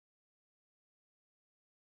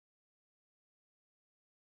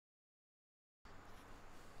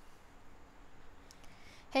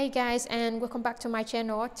Hey guys, and welcome back to my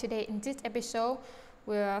channel. Today in this episode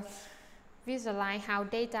we'll visualize how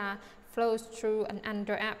data flows through an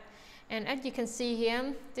Android app. And as you can see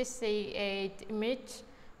here, this is an image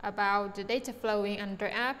about the data flowing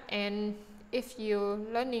Android app. And if you're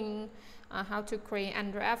learning how to create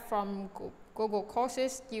Android app from Google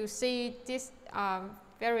courses, you see this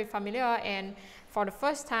very familiar. And for the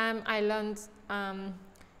first time I learned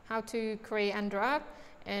how to create Android app.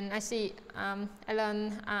 And I see I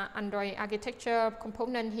learned Android architecture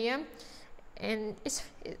component here, and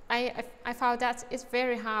I found that it's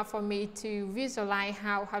very hard for me to visualize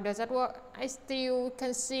how does that work. I still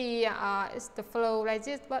can see it's the flow like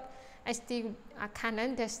this, but I still can't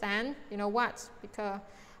understand, you know what, because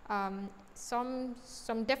some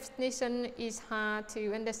definition is hard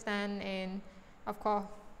to understand, and of course,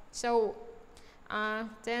 so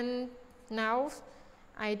then now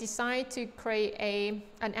I decided to create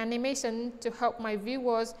an animation to help my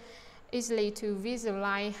viewers easily to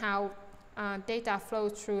visualize how data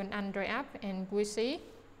flows through an Android app, and we see.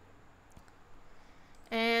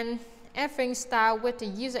 And everything starts with the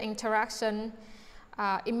user interaction.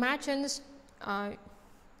 Imagine a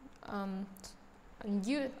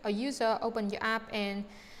user open your app, and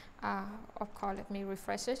of course, let me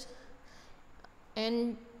refresh it.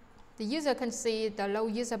 And the user can see the low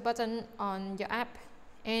user button on your app.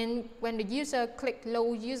 And when the user click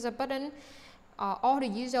low user button, all the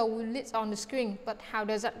user will list on the screen. But how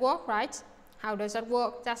does that work, right? How does that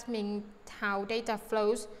work? That means how data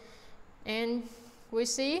flows. And we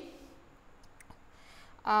see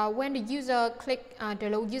when the user click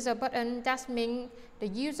the low user button, that means the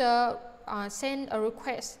user send a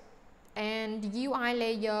request, and the UI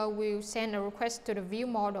layer will send a request to the view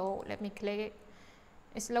model. Let me click it.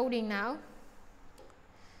 It's loading now.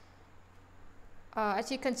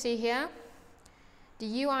 As you can see here,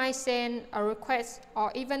 the UI send a request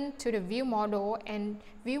or even to the view model, and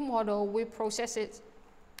view model will process it.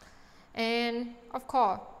 And of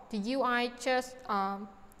course, the UI just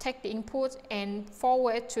take the input and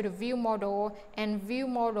forward to the view model, and view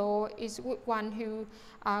model is one who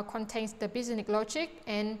contains the business logic.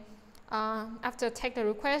 And after take the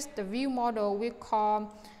request, the view model will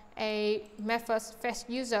call a method fetch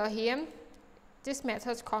user here. This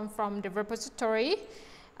method comes from the repository.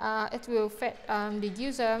 It will fetch the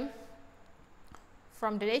user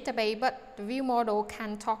from the database, but the view model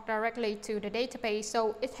can talk directly to the database,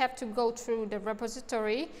 so it has to go through the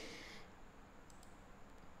repository.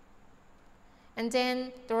 And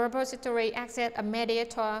then the repository acts as a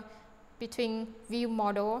mediator between view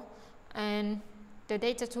model and the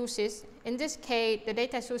data sources. In this case, the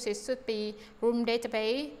data sources should be room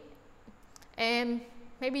database. And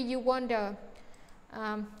maybe you wonder,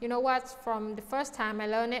 you know what, from the first time I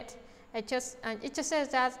learned it, it just says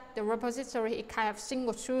that the repository is kind of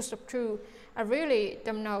single source of truth. I really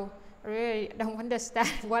don't know. I really don't understand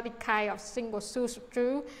what is kind of single source of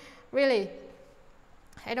truth. Really,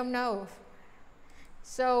 I don't know.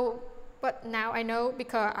 So, but now I know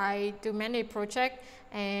because I do many projects,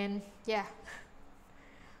 and yeah.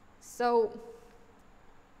 So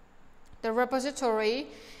the repository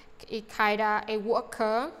is kind of a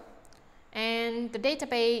worker, and the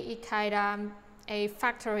database is kind of a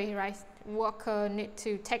factory, right? Worker need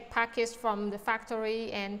to take package from the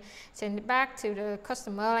factory and send it back to the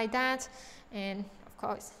customer like that. And of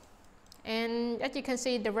course, and as you can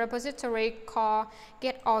see, the repository call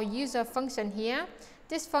get all user function here.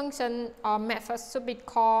 This function or method should be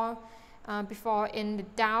called before in the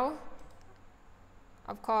DAO,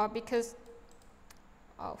 of course, because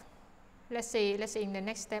let's see in the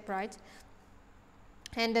next step, right?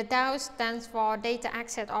 And the DAO stands for data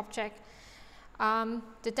access object. The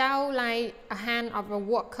DAO like a hand of a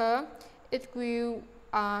worker. It will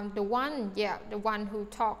the one who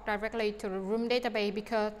talk directly to the room database,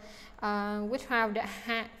 because without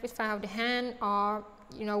the hand, or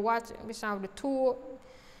you know what, without the tool,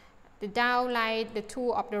 the DAO like the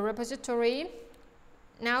tool of the repository.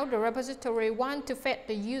 Now the repository want to fetch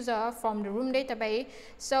the user from the room database,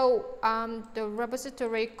 so the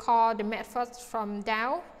repository call the method from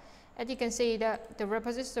DAO. As you can see, the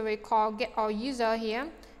repository call get all user here,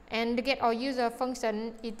 and the get all user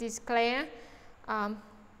function is declared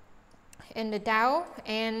in the DAO.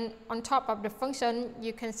 And on top of the function,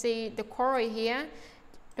 you can see the query here.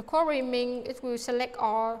 The query means it will select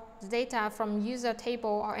all the data from user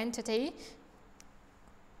table or entity.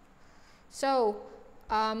 So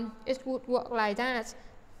it would work like that.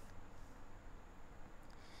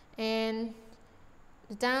 And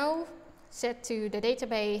the DAO said to the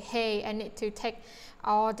database, hey, I need to take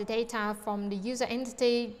all the data from the user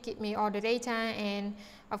entity, give me all the data, and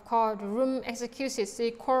of course, the room executes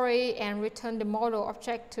the query and return the model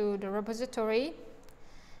object to the repository.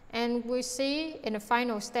 And we see in the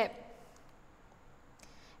final step,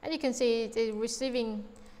 as you can see, it is receiving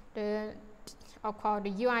the, of course,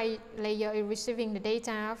 the UI layer is receiving the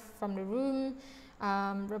data from the room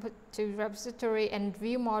to repository and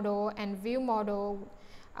ViewModel. And ViewModel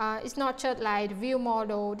it's not just like the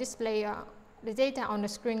ViewModel display the data on the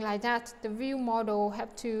screen like that. The ViewModel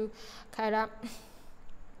have to kind of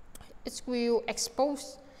it will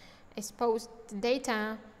expose the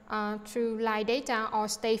data through LiveData or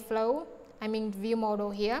StateFlow. I mean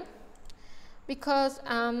ViewModel here, because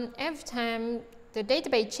every time the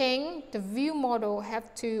database change, the ViewModel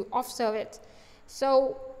have to observe it.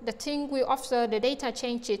 So the thing we observe the data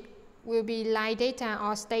change it will be LiveData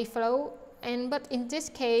or StateFlow. But in this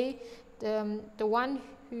case, the one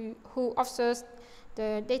who observes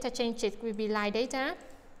the data changes will be LiveData.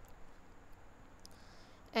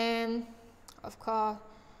 And of course,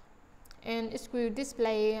 and it will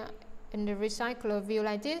display in the recycler view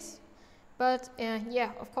like this. But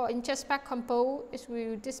yeah, of course, in Jetpack Compose, it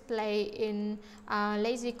will display in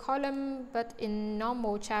LazyColumn, but in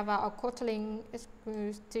normal Java or Kotlin, it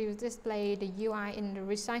will still display the UI in the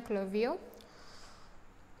recycler view.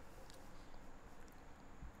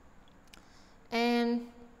 And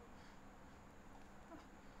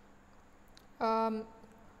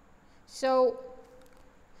so,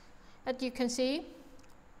 as you can see,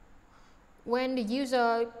 when the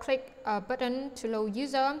user click a button to load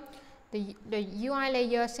user, the UI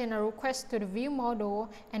layer send a request to the ViewModel,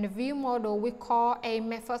 and the ViewModel will call a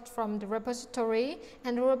method from the repository,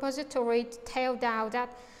 and the repository tell down that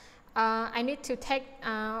I need to take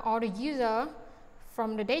all the user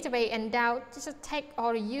from the database, and down just take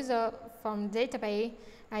all the user from the database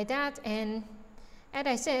like that. And as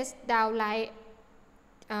I said, down like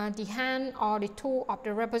the hand or the tool of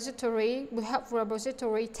the repository will help the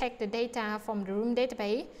repository take the data from the room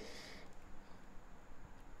database,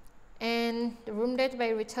 and the room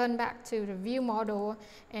database return back to the ViewModel.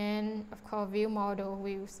 And of course, ViewModel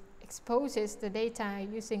will exposes the data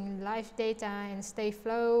using LiveData and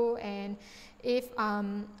StateFlow. And if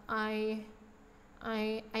I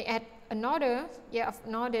add another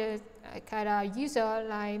kind of user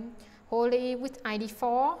like Holly with ID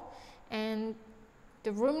 4, and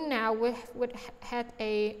the room now would have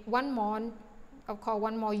one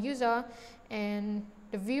more user, and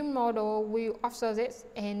the ViewModel will observe this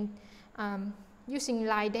and using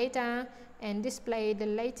LiveData and display the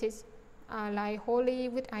latest like Holly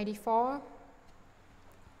with ID 4.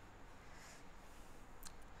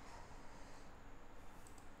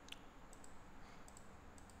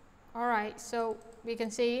 All right, so we can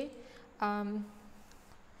see,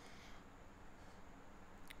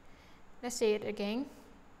 let's see it again.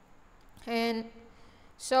 And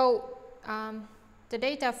so the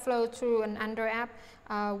data flow through an under app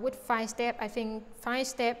with 5 steps. I think 5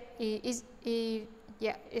 steps is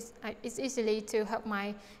easily to help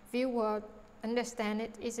my viewer understand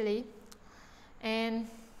it easily. And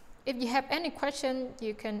if you have any question,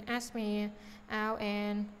 you can ask me out,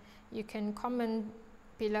 and you can comment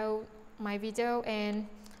below my video. And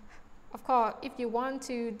of course, if you want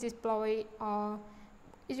to deploy, or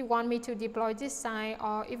if you want me to deploy this site,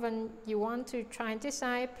 or even you want to try this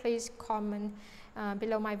site, please comment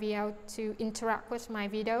below my video to interact with my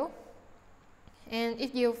video. And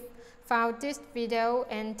if you found this video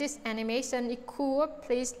and this animation is cool,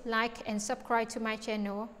 please like and subscribe to my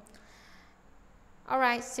channel.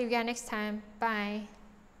 Alright, see you guys next time. Bye.